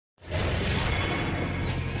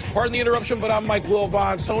Pardon the interruption, but I'm Mike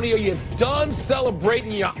Wilbon. Tony, are you done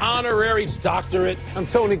celebrating your honorary doctorate? I'm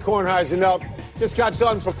Tony Kornheiser. No, just got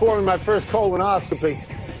done performing my first colonoscopy.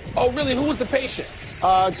 Oh, really? Who was the patient?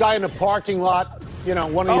 Guy in the parking lot. You know,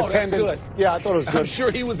 one of the attendants. That's good. Yeah, I thought it was good. I'm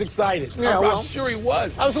sure he was excited. Yeah, I'm sure he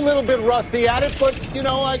was. I was a little bit rusty at it, but, you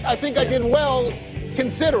know, I think I did well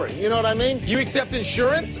considering. You know what I mean? You accept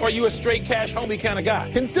insurance, or are you a straight cash homie kind of guy?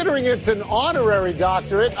 Considering it's an honorary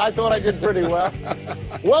doctorate, I thought I did pretty well.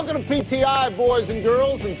 Welcome to PTI, boys and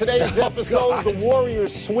girls. In today's episode, the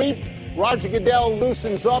Warriors sweep, Roger Goodell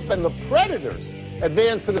loosens up, and the Predators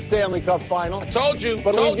advance to the Stanley Cup Final. Told you.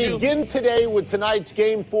 But we begin today with tonight's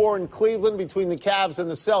Game 4 in Cleveland between the Cavs and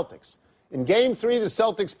the Celtics. In Game 3, the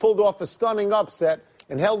Celtics pulled off a stunning upset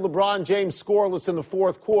and held LeBron James scoreless in the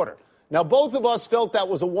fourth quarter. Now, both of us felt that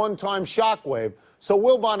was a one-time shockwave. So,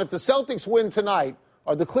 Wilbon, if the Celtics win tonight,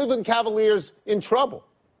 are the Cleveland Cavaliers in trouble?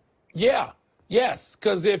 Yes,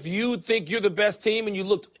 because if you think you're the best team and you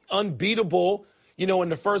looked unbeatable, you know, in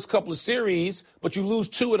the first couple of series, but you lose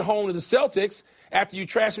 2 at home to the Celtics after you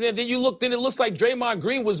trash them in, then it looks like Draymond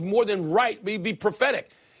Green was more than right, be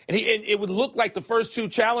prophetic. And it would look like the first 2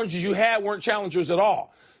 challenges you had weren't challengers at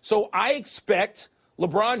all. So I expect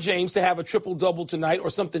LeBron James to have a triple-double tonight or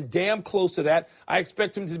something damn close to that. I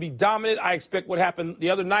expect him to be dominant. I expect what happened the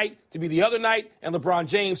other night to be the other night, and LeBron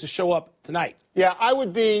James to show up tonight. Yeah, I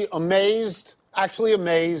would be amazed,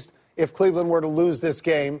 if Cleveland were to lose this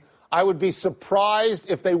game. I would be surprised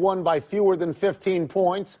if they won by fewer than 15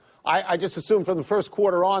 points. I just assume from the first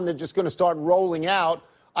quarter on they're just going to start rolling out.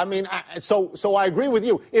 I mean, so I agree with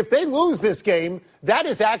you. If they lose this game, that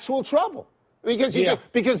is actual trouble. Because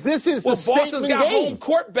this is the statement Boston's got game. home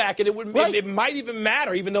court back, and it might even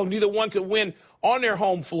matter, even though neither one could win on their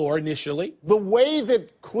home floor initially. The way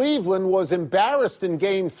that Cleveland was embarrassed in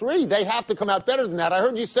Game 3, they have to come out better than that. I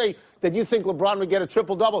heard you say that you think LeBron would get a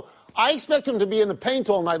triple-double. I expect him to be in the paint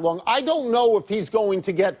all night long. I don't know if he's going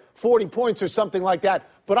to get 40 points or something like that,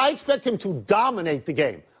 but I expect him to dominate the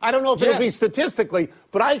game. I don't know if it'll be statistically,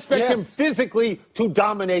 but I expect him physically to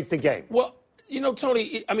dominate the game. Well, you know,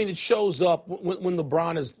 Tony, it shows up when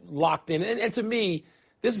LeBron is locked in. And to me,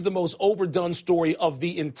 this is the most overdone story of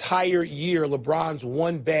the entire year, LeBron's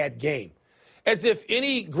one bad game. As if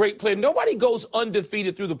any great player, nobody goes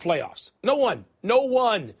undefeated through the playoffs. No one.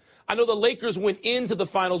 I know the Lakers went into the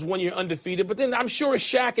finals 1 year undefeated, but then I'm sure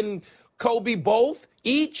Shaq and Kobe both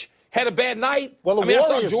each had a bad night. Well, I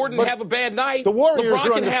saw Jordan have a bad night. The Warriors LeBron are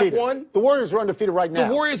can undefeated. have one. The Warriors are undefeated right now.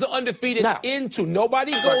 The Warriors are undefeated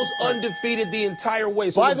Nobody goes undefeated the entire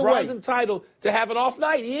way. So By the LeBron's way, entitled to have an off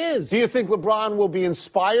night. He is. Do you think LeBron will be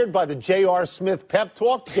inspired by the J.R. Smith pep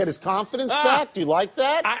talk to get his confidence back? Do you like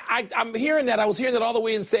that? I'm hearing that. I was hearing that all the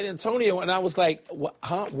way in San Antonio, and I was like,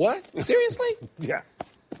 what? Seriously? Yeah.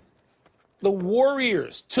 The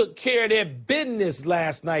Warriors took care of their business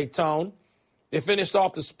last night, Tone. They finished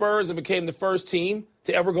off the Spurs and became the first team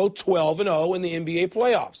to ever go 12-0 in the NBA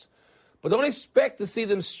playoffs. But don't expect to see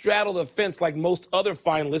them straddle the fence like most other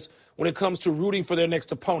finalists when it comes to rooting for their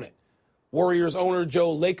next opponent. Warriors owner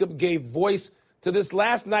Joe Lacob gave voice to this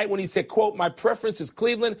last night when he said, quote, "My preference is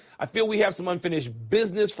Cleveland. I feel we have some unfinished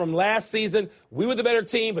business from last season. We were the better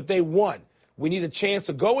team, but they won. We need a chance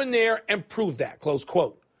to go in there and prove that," close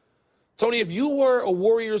quote. Tony, if you were a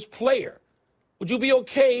Warriors player, would you be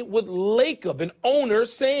okay with Lacob, an owner,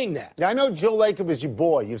 saying that? Yeah, I know Joe Lacob is your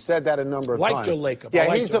boy. You've said that a number of times. Like Joe Lacob.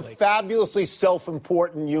 Yeah, he's a fabulously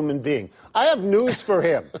self-important human being. I have news for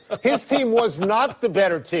him. His team was not the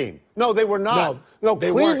better team. No, they were not. No,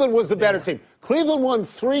 Cleveland was the better team. Cleveland won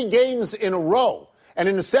 3 games in a row. And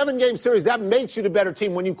in a 7-game series, that makes you the better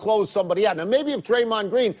team when you close somebody out. Now, maybe if Draymond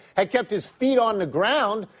Green had kept his feet on the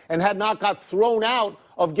ground and had not got thrown out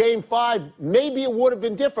of Game 5, maybe it would have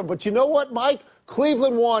been different. But you know what, Mike?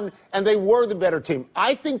 Cleveland won, and they were the better team.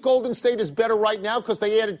 I think Golden State is better right now because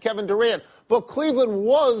they added Kevin Durant. But Cleveland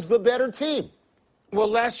was the better team. Well,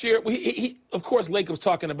 last year, of course, Lacob's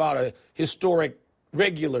talking about a historic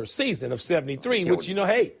regular season of 73, which,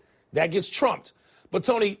 hey, that gets trumped. But,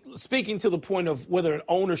 Tony, speaking to the point of whether an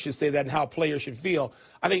owner should say that and how players should feel,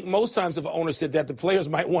 I think most times if an owner said that, the players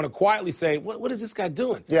might want to quietly say, what is this guy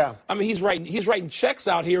doing? Yeah. He's writing checks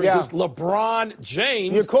out here against LeBron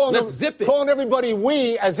James. You're calling zip it. Calling everybody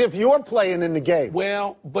we as if you're playing in the game.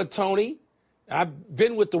 Well, but, Tony, I've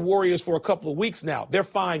been with the Warriors for a couple of weeks now. They're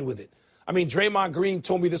fine with it. Draymond Green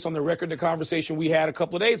told me this on the record in the conversation we had a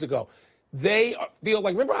couple of days ago. They feel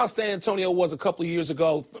like, remember how San Antonio was a couple of years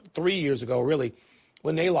ago, 3 years ago, really,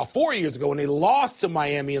 when they lost 4 years ago, when they lost to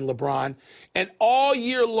Miami and LeBron, and all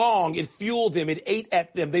year long it fueled them, it ate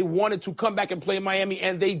at them. They wanted to come back and play Miami,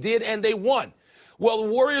 and they did, and they won. Well, the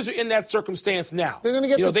Warriors are in that circumstance now. They're going to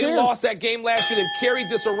get the They chance. lost that game last year. They've carried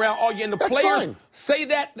this around all year. And the players say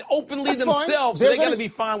that openly themselves. So they got to be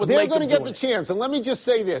fine with Lakers. They're going to get the chance. And let me just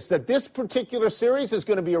say this, that this particular series is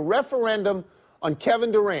going to be a referendum on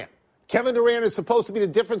Kevin Durant. Kevin Durant is supposed to be the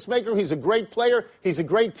difference maker. He's a great player. He's a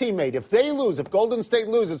great teammate. If they lose, if Golden State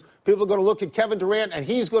loses, people are going to look at Kevin Durant, and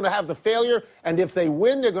he's going to have the failure. And if they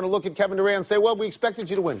win, they're going to look at Kevin Durant and say, well, we expected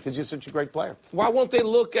you to win because you're such a great player. Why won't they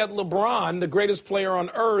look at LeBron, the greatest player on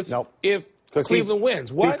earth, if Cleveland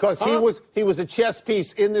wins? What? Because he was a chess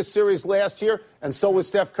piece in this series last year, and so was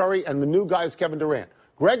Steph Curry, and the new guy is Kevin Durant.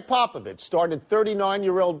 Greg Popovich started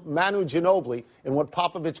 39-year-old Manu Ginobili in what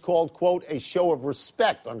Popovich called, quote, a show of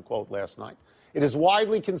respect, unquote, last night. It is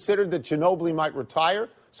widely considered that Ginobili might retire,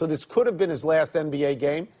 so this could have been his last NBA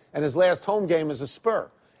game, and his last home game as a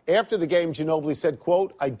Spur. After the game, Ginobili said,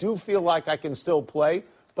 quote, I do feel like I can still play,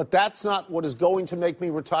 but that's not what is going to make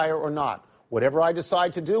me retire or not. Whatever I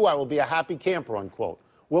decide to do, I will be a happy camper, unquote.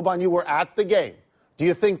 Wilbon, you were at the game. Do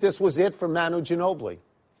you think this was it for Manu Ginobili?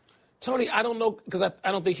 Tony, I don't know, because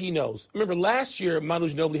I don't think he knows. Remember, last year, Manu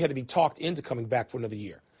Ginobili had to be talked into coming back for another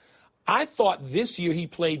year. I thought this year he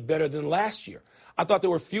played better than last year. I thought there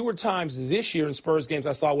were fewer times this year in Spurs games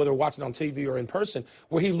I saw, whether watching on TV or in person,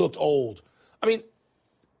 where he looked old. I mean,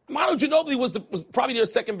 Manu Ginobili was probably their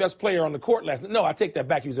second-best player on the court last night. No, I take that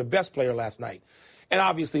back. He was their best player last night. And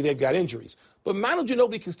obviously, they've got injuries. But Manu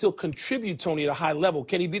Ginobili can still contribute, Tony, at a high level.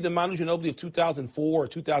 Can he be the Manu Ginobili of 2004 or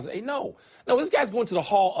 2008? No. No, this guy's going to the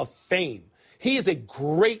Hall of Fame. He is a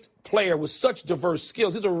great player with such diverse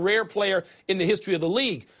skills. He's a rare player in the history of the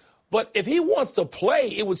league. But if he wants to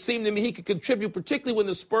play, it would seem to me he could contribute, particularly when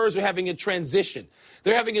the Spurs are having a transition.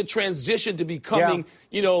 They're having a transition to becoming,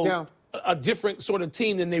 a different sort of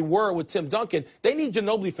team than they were with Tim Duncan. They need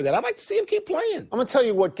Ginobili for that. I'd like to see him keep playing. I'm going to tell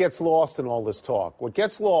you what gets lost in all this talk. What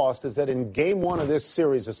gets lost is that in game one of this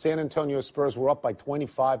series, the San Antonio Spurs were up by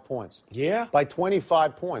 25 points. Yeah. By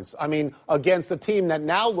 25 points. I mean, against a team that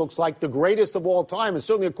now looks like the greatest of all time, and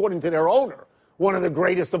certainly according to their owner, one of the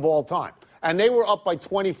greatest of all time. And they were up by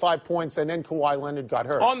 25 points, and then Kawhi Leonard got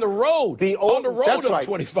hurt. On the road. That's right.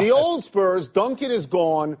 25. The old Spurs, Duncan is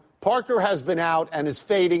gone. Parker has been out and is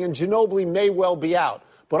fading, and Ginobili may well be out.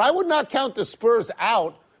 But I would not count the Spurs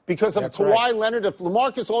out because of Kawhi Leonard. If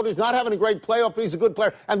LaMarcus Aldridge not having a great playoff, but he's a good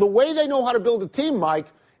player. And the way they know how to build a team, Mike,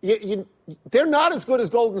 they're not as good as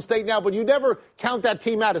Golden State now, but you never count that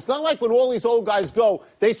team out. It's not like when all these old guys go,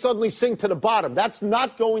 they suddenly sink to the bottom. That's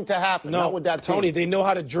not going to happen. No, not with that team. Tony, they know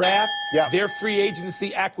how to draft. Yeah. Their free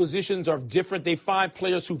agency acquisitions are different. They find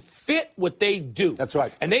players who fit what they do. That's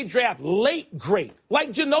right. And they draft late great,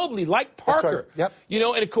 like Ginobili, like Parker. That's right.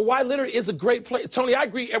 Yep. And Kawhi Leonard is a great player. Tony, I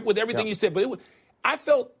agree with everything you said, but I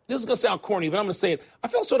felt, this is going to sound corny, but I'm going to say it, I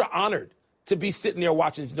felt sort of honored to be sitting there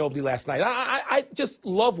watching Ginobili last night. I just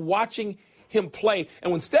love watching him play.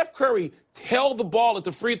 And when Steph Curry held the ball at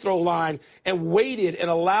the free throw line and waited and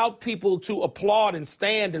allowed people to applaud and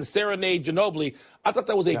stand and serenade Ginobili, I thought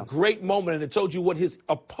that was a great moment, and it told you what his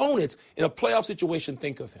opponents in a playoff situation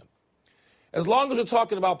think of him. As long as we're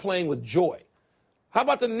talking about playing with joy, how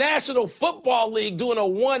about the National Football League doing a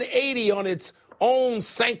 180 on its own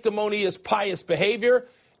sanctimonious, pious behavior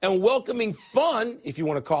and welcoming fun, if you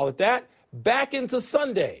want to call it that, back into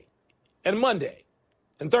Sunday and Monday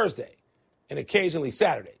and Thursday and occasionally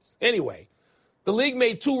Saturdays. Anyway, the league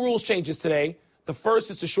made 2 rules changes today. The first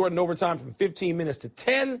is to shorten overtime from 15 minutes to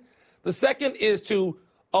 10. The second is to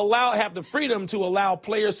have the freedom to allow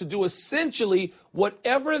players to do essentially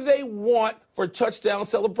whatever they want for touchdown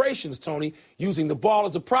celebrations, Tony. Using the ball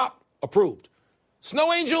as a prop, approved.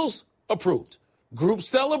 Snow Angels, approved. Group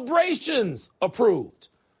celebrations, approved.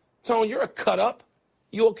 Tony, you're a cut-up.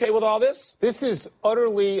 You okay with all this? This is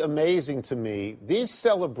utterly amazing to me. These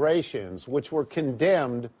celebrations, which were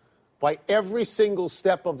condemned by every single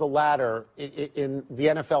step of the ladder in the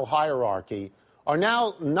NFL hierarchy, are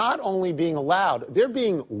now not only being allowed, they're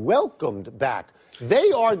being welcomed back.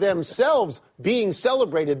 They are themselves being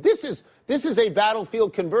celebrated. This is a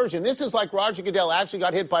battlefield conversion. This is like Roger Goodell actually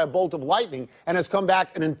got hit by a bolt of lightning and has come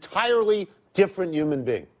back an entirely different human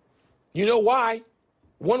being. You know why?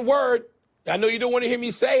 One word. I know you don't want to hear me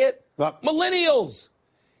say it. Millennials.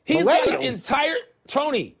 He's got an entire,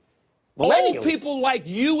 Tony, old people like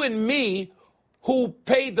you and me who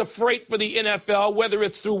paid the freight for the NFL, whether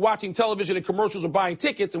it's through watching television and commercials or buying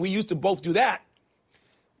tickets, and we used to both do that.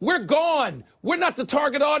 We're gone. We're not the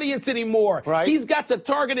target audience anymore. Right. He's got to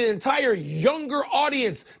target an entire younger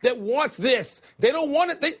audience that wants this. They don't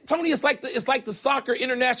want it. Tony, it's like the soccer,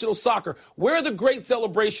 international soccer. Where are the great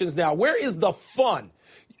celebrations now? Where is the fun?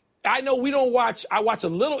 I know we don't watch. I watch a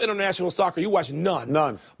little international soccer. You watch none.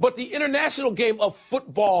 None. But the international game of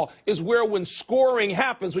football is where when scoring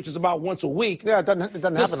happens, which is about once a week. Yeah, it doesn't happen.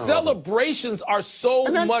 The celebrations are so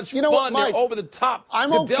much you know fun. what, Mike, they're over the top.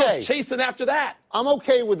 I'm Goodell's okay. chasing after that. I'm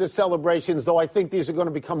okay with the celebrations, though I think these are going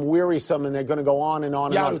to become wearisome and they're going to go on and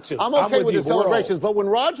on and on. I'm okay with the celebrations, but when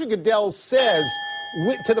Roger Goodell says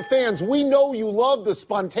to the fans, we know you love the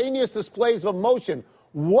spontaneous displays of emotion,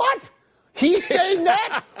 what? He's saying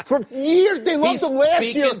that for years. They loved him last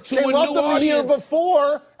year. They loved him the year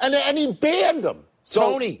before, and he banned them.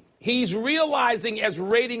 So, Tony, he's realizing as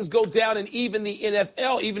ratings go down and even the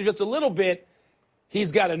NFL, even just a little bit,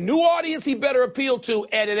 he's got a new audience he better appeal to,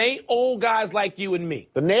 and it ain't old guys like you and me.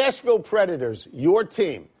 The Nashville Predators, your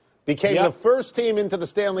team, became the first team into the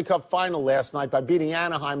Stanley Cup Final last night by beating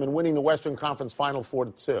Anaheim and winning the Western Conference Final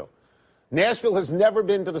 4-2. Nashville has never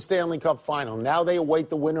been to the Stanley Cup Final. Now they await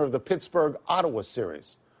the winner of the Pittsburgh-Ottawa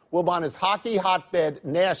series. Wilbon, is hockey hotbed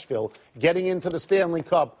Nashville getting into the Stanley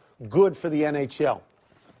Cup good for the NHL?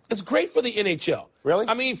 It's great for the NHL. Really?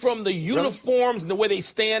 I mean, from the uniforms and the way they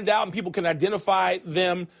stand out and people can identify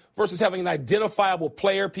them versus having an identifiable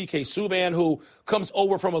player, PK Subban, who comes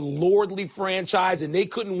over from a lordly franchise and they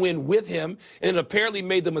couldn't win with him and apparently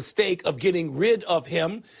made the mistake of getting rid of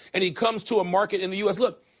him. And he comes to a market in the U.S.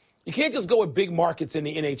 Look, you can't just go with big markets in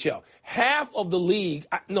the NHL. Half of the league,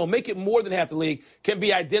 no, make it more than half the league, can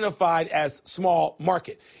be identified as small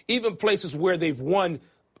market. Even places where they've won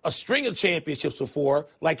a string of championships before,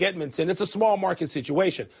 like Edmonton, it's a small market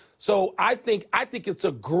situation. So I think it's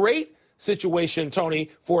a great situation,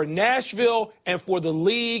 Tony, for Nashville and for the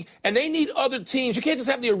league. And they need other teams. You can't just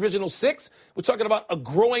have the original six. We're talking about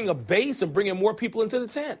growing a base and bringing more people into the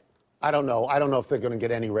tent. I don't know. I don't know if they're going to get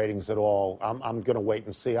any ratings at all. I'm going to wait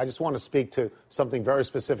and see. I just want to speak to something very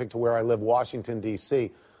specific to where I live, Washington, D.C.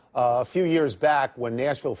 A few years back when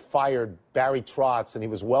Nashville fired Barry Trotz and he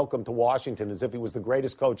was welcomed to Washington as if he was the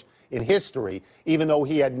greatest coach in history, even though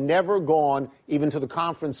he had never gone even to the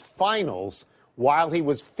conference finals while he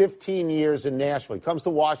was 15 years in Nashville. He comes to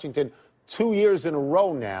Washington 2 years in a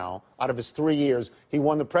row now. Out of his 3 years, he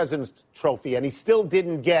won the President's Trophy, and he still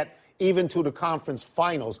didn't get even to the conference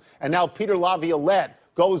finals. And now Peter Laviolette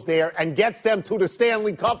goes there and gets them to the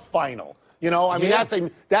Stanley Cup Final. You know, I mean,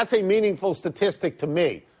 that's a meaningful statistic to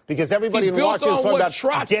me because everybody in Washington is talking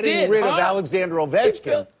about getting rid of Alexander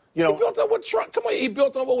Ovechkin. He built on what Trotz. Come on, he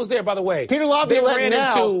built on what was there. By the way, Peter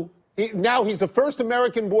Laviolette now he's the first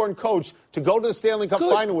American-born coach to go to the Stanley Cup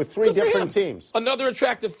Final with three different teams. Another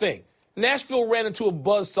attractive thing. Nashville ran into a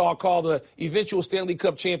buzzsaw called the eventual Stanley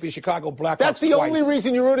Cup champion Chicago Blackhawks. That's the only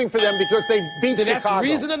reason you're rooting for them, because they beat Chicago. That's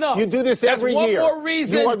reason enough. You do this every year. That's one more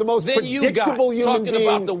reason. You are the most predictable human being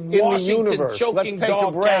about the Washington in the universe. Choking Let's take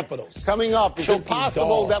a break. Capitals. Coming up, is it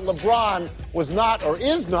possible that LeBron was not or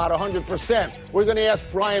is not 100%? We're going to ask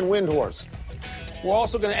Brian Windhorst. We're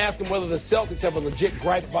also going to ask him whether the Celtics have a legit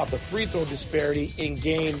gripe about the free throw disparity in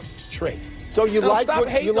game trade. So you like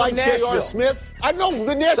J.R. Smith? I know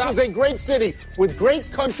the Nashville's a great city with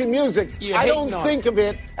great country music. I don't think of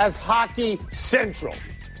it as hockey central.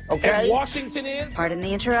 Okay? And Washington is? Pardon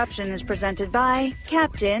the Interruption is presented by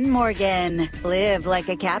Captain Morgan. Live like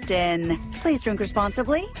a captain. Please drink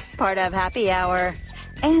responsibly. Part of Happy Hour.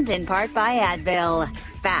 And in part by Advil.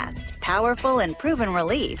 Fast, powerful, and proven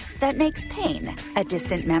relief that makes pain a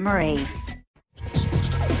distant memory.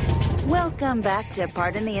 Welcome back to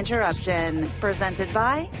Pardon the Interruption, presented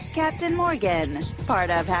by Captain Morgan, part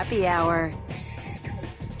of Happy Hour.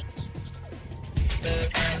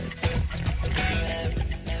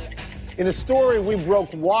 In a story we broke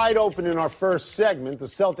wide open in our first segment, the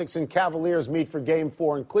Celtics and Cavaliers meet for Game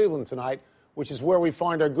 4 in Cleveland tonight, which is where we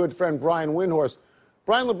find our good friend Brian Windhorst.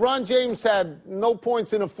 Brian, LeBron James had no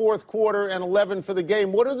points in the fourth quarter and 11 for the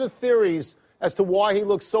game. What are the theories as to why he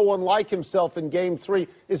looks so unlike himself in Game 3?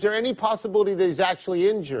 Is there any possibility that he's actually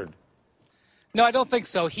injured? No, I don't think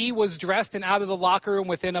so. He was dressed and out of the locker room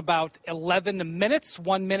within about 11 minutes,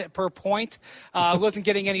 1 minute per point. Wasn't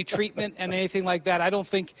getting any treatment and anything like that. I don't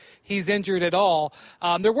think he's injured at all.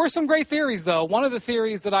 There were some great theories, though. One of the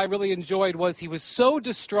theories that I really enjoyed was he was so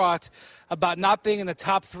distraught about not being in the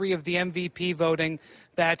top 3 of the MVP voting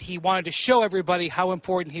that he wanted to show everybody how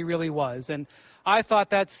important he really was. And I thought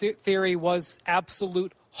that theory was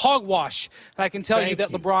absolute hogwash. And I can tell you that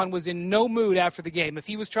LeBron was in no mood after the game. If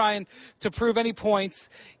he was trying to prove any points,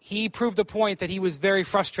 he proved the point that he was very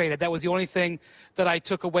frustrated. That was the only thing that I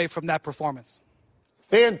took away from that performance.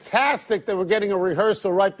 Fantastic that we're getting a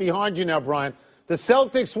rehearsal right behind you now, Brian. The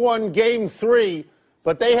Celtics won Game 3,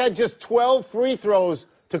 but they had just 12 free throws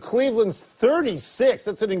to Cleveland's 36.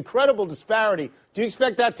 That's an incredible disparity. Do you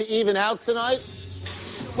expect that to even out tonight?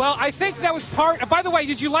 Well, I think that was part. By the way,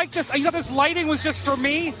 did you like this? You thought this lighting was just for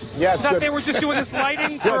me? Yeah, it's that good. they were just doing this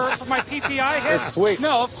lighting for my PTI hit? It's sweet.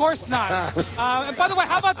 No, of course not. And by the way,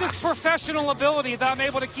 how about this professional ability that I'm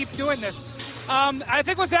able to keep doing this? I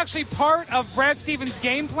think it was actually part of Brad Stevens'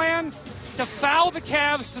 game plan to foul the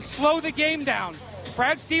Cavs to slow the game down.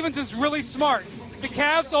 Brad Stevens is really smart. The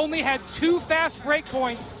Cavs only had 2 fast break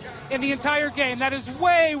points in the entire game. That is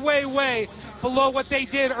way, way, way below what they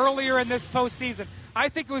did earlier in this postseason. I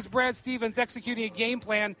think it was Brad Stevens executing a game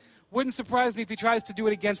plan. Wouldn't surprise me if he tries to do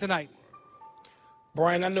it again tonight.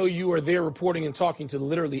 Brian, I know you are there reporting and talking to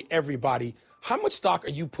literally everybody. How much stock are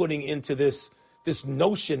you putting into this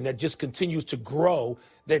notion that just continues to grow,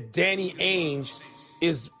 that Danny Ainge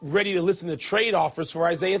is ready to listen to trade offers for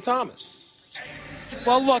Isaiah Thomas?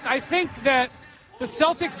 Well, look, I think that the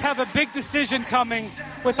Celtics have a big decision coming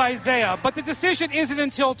with Isaiah, but the decision isn't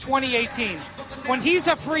until 2018. When he's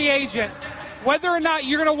a free agent, whether or not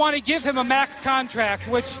you're going to want to give him a max contract,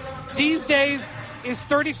 which these days is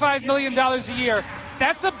 $35 million a year,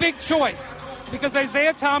 that's a big choice because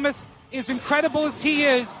Isaiah Thomas, as incredible as he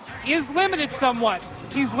is limited somewhat.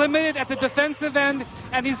 He's limited at the defensive end,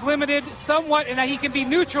 and he's limited somewhat in that he can be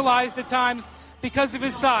neutralized at times because of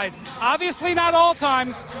his size. Obviously not all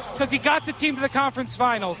times because he got the team to the conference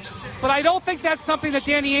finals. But I don't think that's something that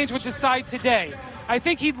Danny Ainge would decide today. I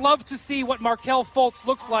think he'd love to see what Markelle Fultz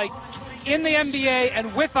looks like in the NBA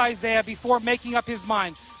and with Isaiah before making up his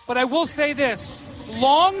mind. But I will say this,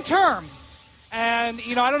 long term, and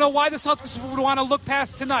I don't know why the Celtics would want to look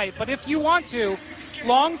past tonight, but if you want to,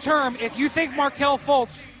 long term, if you think Markelle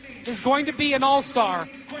Fultz is going to be an all-star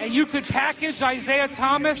and you could package Isaiah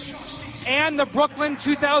Thomas and the Brooklyn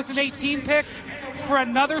 2018 pick for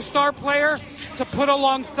another star player to put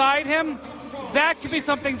alongside him, that could be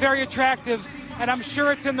something very attractive, and I'm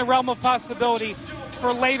sure it's in the realm of possibility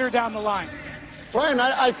for later down the line. Brian,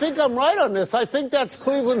 I think I'm right on this. I think that's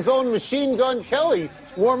Cleveland's own Machine Gun Kelly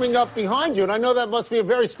warming up behind you, and I know that must be a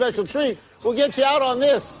very special treat. We'll get you out on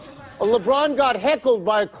this. LeBron got heckled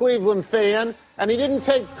by a Cleveland fan, and he didn't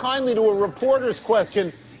take kindly to a reporter's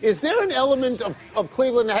question. Is there an element of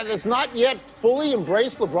Cleveland that has not yet fully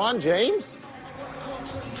embraced LeBron James?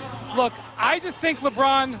 Look, I just think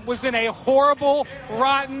LeBron was in a horrible,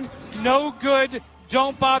 rotten, no good,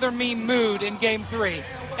 don't bother me mood in Game 3.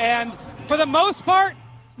 And for the most part,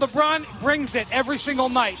 LeBron brings it every single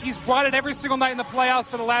night. He's brought it every single night in the playoffs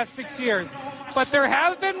for the last 6 years. But there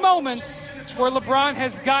have been moments where LeBron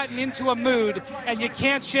has gotten into a mood and you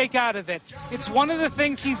can't shake out of it. It's one of the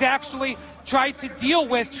things he's actually tried to deal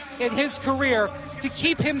with in his career to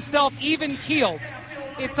keep himself even-keeled.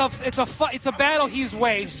 It's a battle he's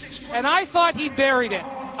waged, and I thought he buried it.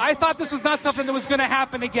 I thought this was not something that was going to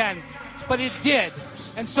happen again, but it did.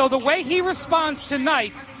 And so the way he responds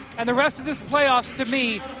tonight and the rest of this playoffs, to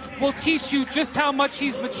me, will teach you just how much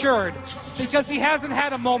he's matured, because he hasn't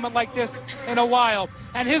had a moment like this in a while.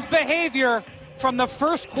 And his behavior from the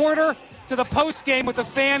first quarter to the post game with the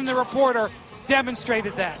fan and the reporter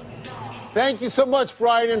demonstrated that. Thank you so much,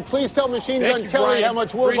 Brian. And please tell Machine Gun Kelly how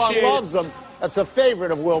much Wilbon loves him. That's a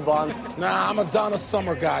favorite of Wilbon's. Nah, I'm a Donna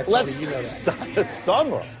Summer guy, Cody. You know that. Donna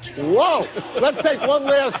Summer? Whoa. Let's take one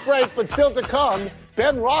last break, but still to come,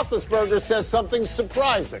 Ben Roethlisberger says something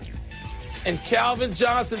surprising. And Calvin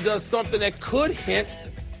Johnson does something that could hint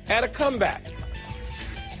at a comeback.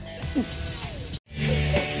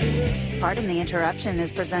 Pardon the Interruption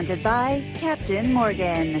is presented by Captain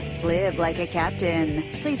Morgan. Live like a captain.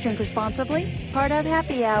 Please drink responsibly. Part of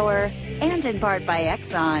Happy Hour. And in part by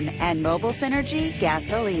Exxon and Mobile Synergy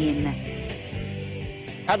Gasoline.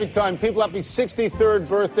 Happy time, people. Happy 63rd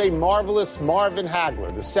birthday, Marvelous Marvin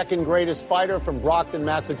Hagler, the second greatest fighter from Brockton,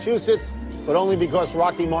 Massachusetts, but only because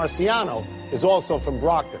Rocky Marciano is also from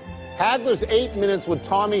Brockton. Hagler's 8 minutes with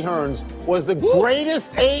Tommy Hearns was the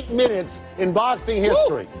greatest 8 minutes in boxing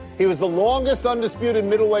history. He was the longest undisputed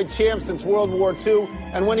middleweight champ since World War II,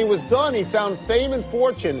 and when he was done, he found fame and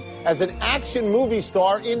fortune as an action movie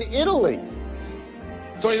star in Italy.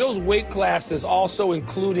 Tony, those weight classes, also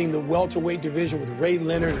including the welterweight division with Ray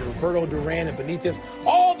Leonard and Roberto Duran and Benitez,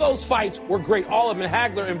 all those fights were great. All of them,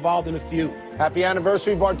 and Hagler involved in a few. Happy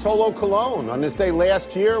anniversary, Bartolo Colon. On this day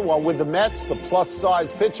last year, while with the Mets, the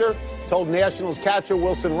plus-size pitcher told Nationals catcher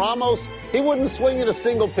Wilson Ramos he wouldn't swing at a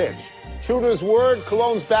single pitch. True to his word,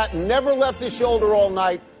 Colon's bat never left his shoulder all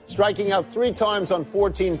night, striking out 3 times on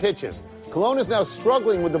 14 pitches. Colon is now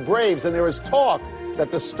struggling with the Braves, and there is talk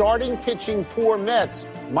that the starting pitching poor Mets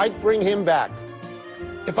might bring him back.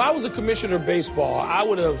 If I was a commissioner of baseball, I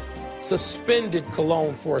would have suspended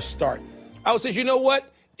Colon for a start. I would say, you know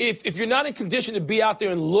what? If you're not in condition to be out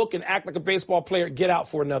there and look and act like a baseball player, get out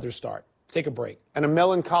for another start. Take a break. And a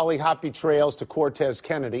melancholy happy trails to Cortez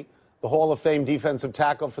Kennedy. The Hall of Fame defensive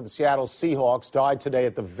tackle for the Seattle Seahawks died today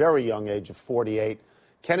at the very young age of 48.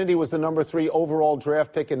 Kennedy was the number 3 overall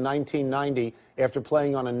draft pick in 1990 after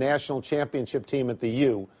playing on a national championship team at the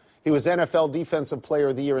U. He was NFL Defensive Player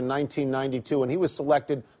of the Year in 1992, and he was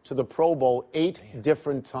selected to the Pro Bowl 8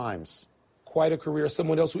 different times. Quite a career.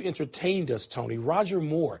 Someone else who entertained us, Tony. Roger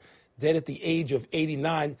Moore, dead at the age of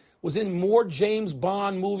 89, was in more James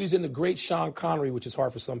Bond movies than the great Sean Connery, which is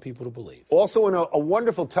hard for some people to believe. Also in a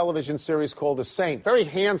wonderful television series called The Saint. Very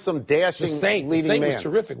handsome, dashing leading man. The Saint was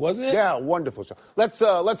terrific, wasn't it? Yeah, wonderful show. Let's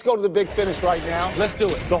go to the big finish right now. Let's do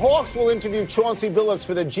it. The Hawks will interview Chauncey Billups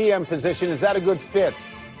for the GM position. Is that a good fit?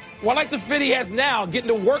 Well, I like the fit he has now, getting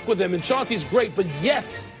to work with him, and Chauncey's great. But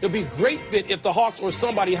yes, it'll be a great fit if the Hawks or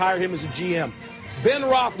somebody hired him as a GM. Ben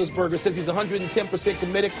Roethlisberger says he's 110%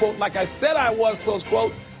 committed, quote, like I said I was, close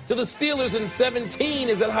quote, to the Steelers in 17.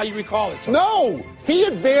 Is that how you recall it, Tony? No! He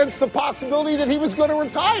advanced the possibility that he was going to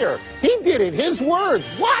retire. He did it. His words.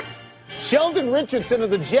 What? Sheldon Richardson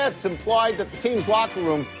of the Jets implied that the team's locker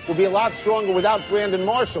room will be a lot stronger without Brandon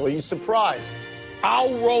Marshall. Are you surprised?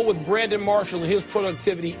 I'll roll with Brandon Marshall and his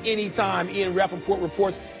productivity anytime. Ian Rappaport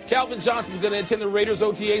reports Calvin Johnson's going to attend the Raiders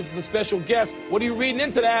OTAs as a special guest. What are you reading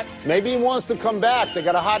into that? Maybe he wants to come back. They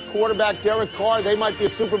got a hot quarterback, Derek Carr. They might be a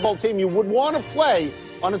Super Bowl team. You would want to play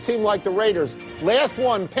on a team like the Raiders. Last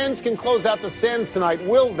one, Pens can close out the Sens tonight.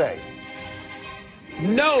 Will they?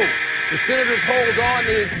 No. The Senators hold on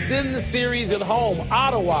to extend the series at home.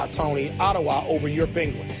 Ottawa, Tony. Ottawa over your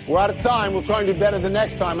Penguins. We're out of time. We'll try and do better the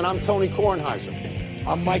next time. And I'm Tony Kornheiser.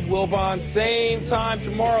 I'm Mike Wilbon. Same time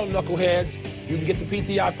tomorrow, knuckleheads. You can get the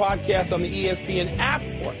PTI podcast on the ESPN app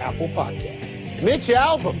or Apple Podcasts. Mitch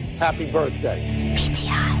Albom, happy birthday.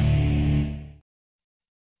 PTI.